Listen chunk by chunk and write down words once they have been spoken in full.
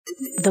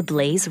The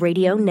Blaze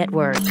Radio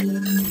Network.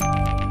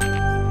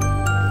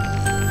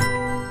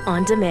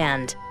 On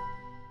demand.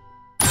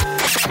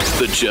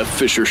 The Jeff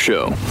Fisher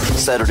Show.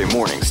 Saturday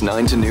mornings,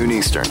 9 to noon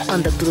Eastern.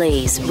 On the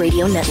Blaze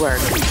Radio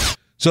Network.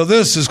 So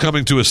this is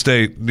coming to a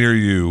state near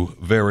you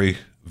very,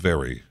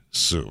 very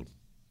soon.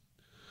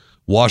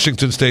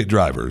 Washington State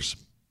drivers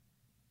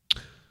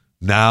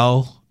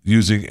now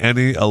using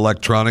any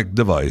electronic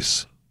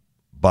device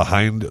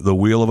behind the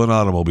wheel of an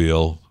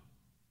automobile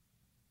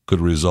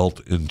could result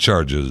in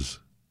charges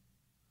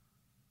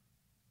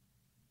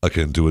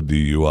akin to a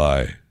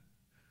DUI.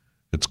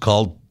 It's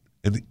called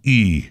an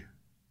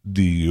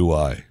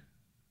DUI.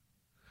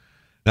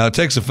 Now, it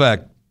takes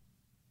effect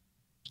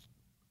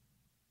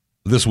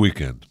this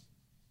weekend.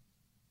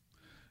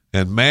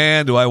 And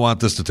man, do I want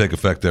this to take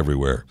effect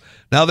everywhere.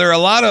 Now, there are a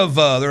lot of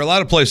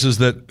places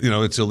that,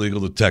 it's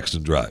illegal to text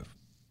and drive.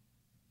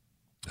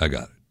 I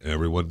got it.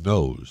 Everyone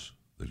knows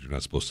that you're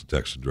not supposed to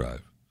text and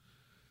drive.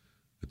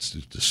 It's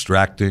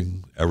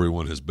distracting.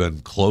 Everyone has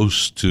said,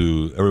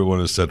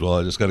 well,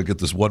 I just got to get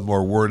this one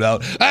more word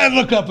out. I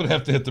look up and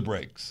have to hit the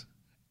brakes.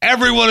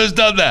 Everyone has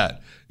done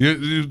that.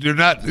 You're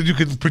not. You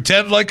can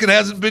pretend like it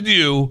hasn't been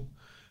you,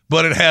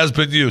 but it has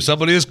been you.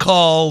 Somebody has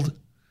called,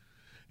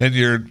 and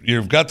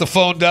you've got the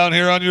phone down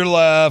here on your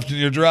left, and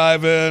you're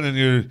driving, and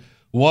you're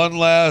one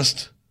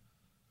last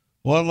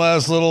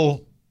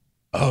little.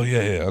 Oh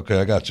yeah,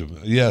 okay, I got you.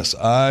 Yes,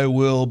 I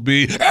will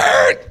be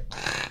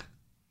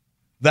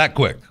that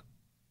quick.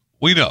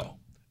 We know,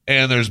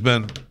 and there's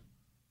been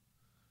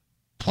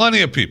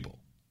plenty of people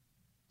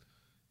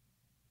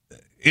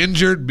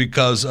injured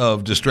because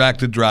of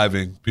distracted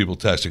driving, people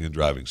texting and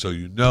driving. So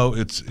you're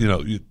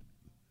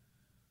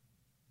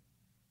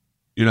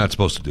not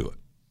supposed to do it.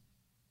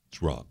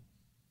 It's wrong.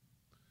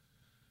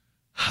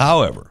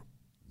 However,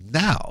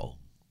 now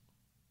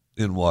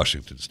in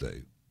Washington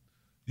State,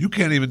 you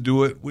can't even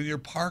do it when you're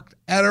parked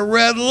at a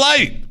red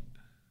light.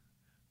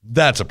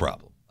 That's a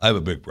problem. I have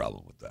a big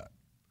problem with that.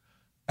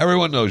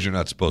 Everyone knows you're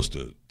not supposed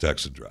to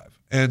text and drive.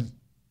 And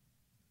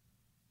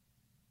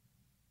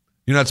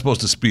you're not supposed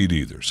to speed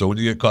either. So when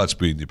you get caught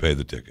speeding, you pay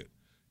the ticket.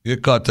 You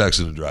get caught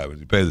texting and driving,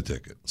 you pay the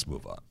ticket. Let's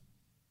move on.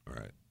 All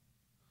right.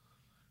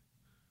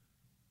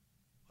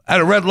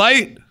 At a red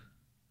light?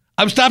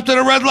 I'm stopped at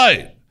a red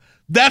light.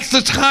 That's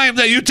the time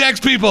that you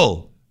text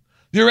people.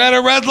 You're at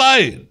a red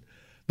light.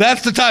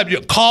 That's the time.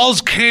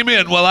 Calls came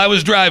in while I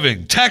was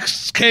driving.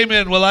 Texts came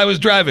in while I was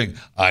driving.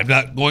 I'm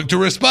not going to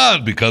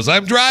respond because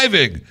I'm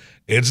driving.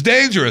 It's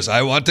dangerous.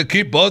 I want to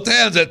keep both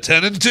hands at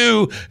 10 and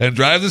 2 and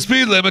drive the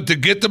speed limit to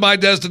get to my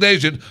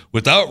destination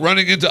without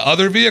running into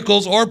other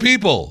vehicles or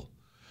people.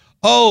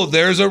 Oh,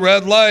 there's a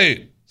red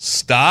light.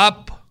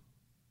 Stop.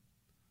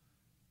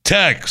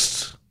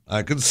 Text.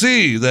 I can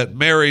see that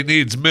Mary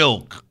needs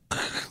milk.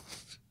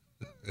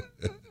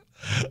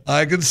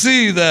 I can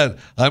see that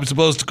I'm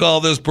supposed to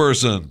call this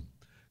person.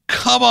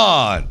 Come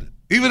on.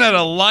 Even at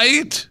a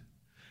light?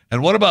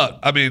 And what about,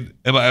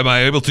 am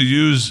I able to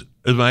use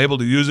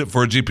it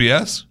for a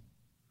GPS?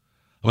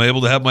 Am I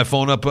able to have my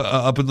phone up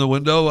in the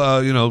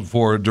window,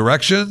 for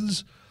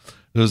directions?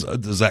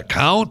 Does that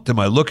count? Am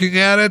I looking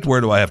at it?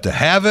 Where do I have to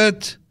have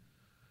it?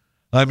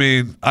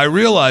 I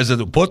realize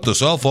that put the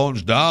cell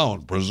phones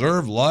down,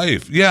 preserve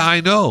life. Yeah,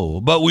 I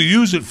know, but we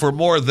use it for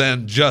more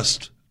than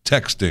just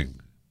texting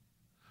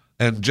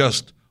and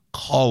just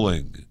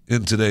calling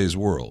in today's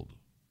world.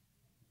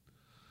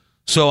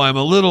 So I'm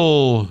a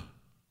little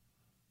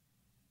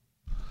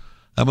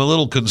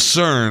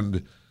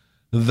concerned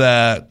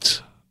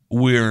that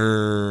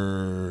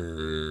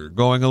we're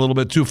going a little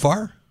bit too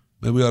far.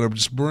 Maybe we ought to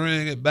just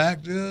bring it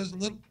back just a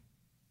little.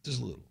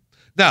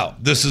 Now,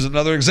 this is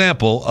another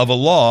example of a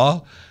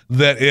law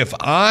that if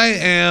I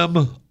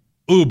am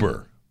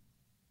Uber,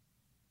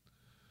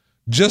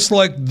 just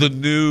like the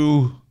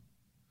new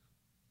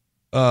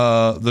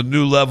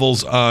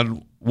levels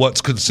on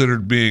what's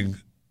considered being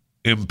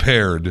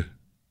impaired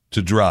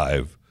to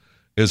drive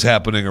is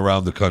happening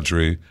around the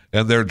country,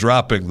 and they're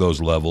dropping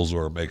those levels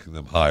or making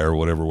them higher,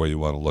 whatever way you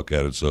want to look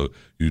at it, so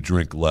you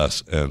drink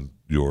less and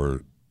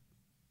you're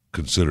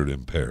considered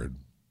impaired.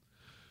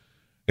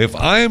 If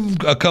I'm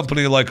a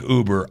company like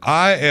Uber,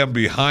 I am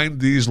behind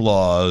these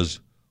laws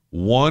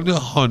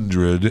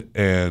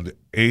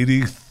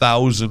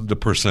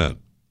 180,000%.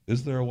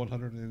 Is there a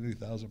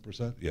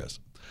 180,000%? Yes.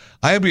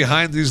 I am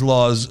behind these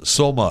laws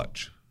so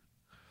much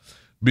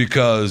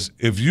because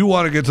if you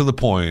want to get to the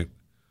point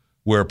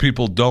where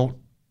people don't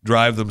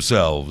drive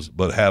themselves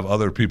but have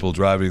other people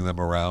driving them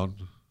around,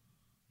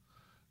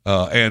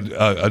 and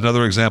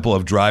another example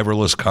of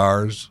driverless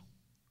cars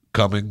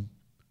coming,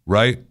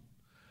 right?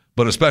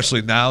 But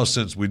especially now,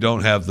 since we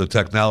don't have the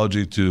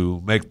technology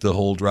to make the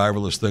whole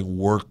driverless thing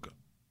work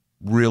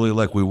really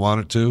like we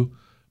want it to,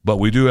 but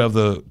we do have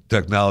the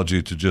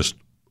technology to just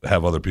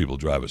have other people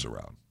drive us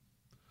around.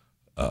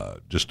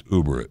 Just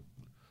Uber it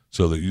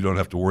so that you don't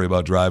have to worry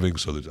about driving,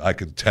 so that I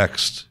can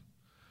text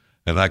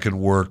and I can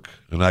work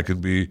and I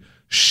can be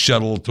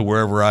shuttled to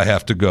wherever I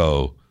have to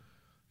go.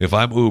 If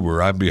I'm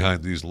Uber, I'm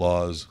behind these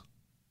laws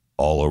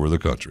all over the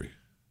country.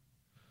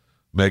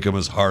 Make them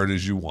as hard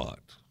as you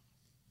want.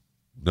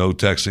 No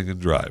texting and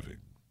driving.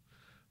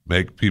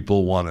 Make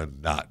people want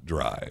to not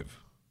drive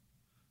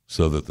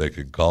so that they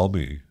can call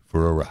me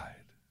for a ride.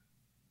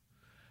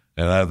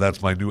 And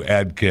that's my new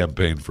ad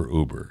campaign for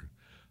Uber.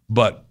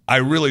 But I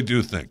really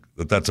do think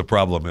that that's a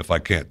problem if I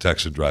can't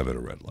text and drive at a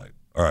red light.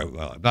 All right,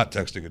 well, I'm not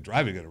texting and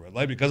driving at a red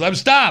light because I'm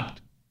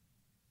stopped.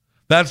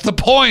 That's the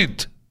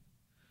point.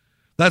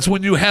 That's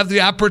when you have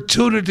the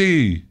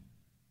opportunity.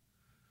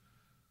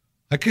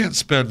 I can't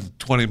spend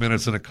 20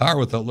 minutes in a car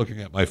without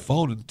looking at my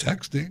phone and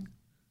texting.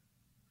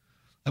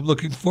 I'm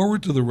looking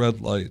forward to the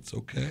red lights,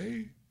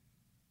 okay?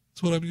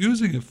 That's what I'm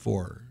using it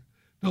for.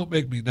 Don't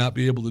make me not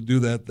be able to do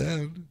that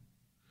then.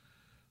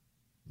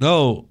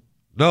 No,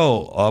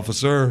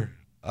 officer.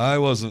 I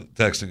wasn't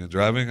texting and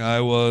driving.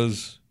 I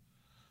was,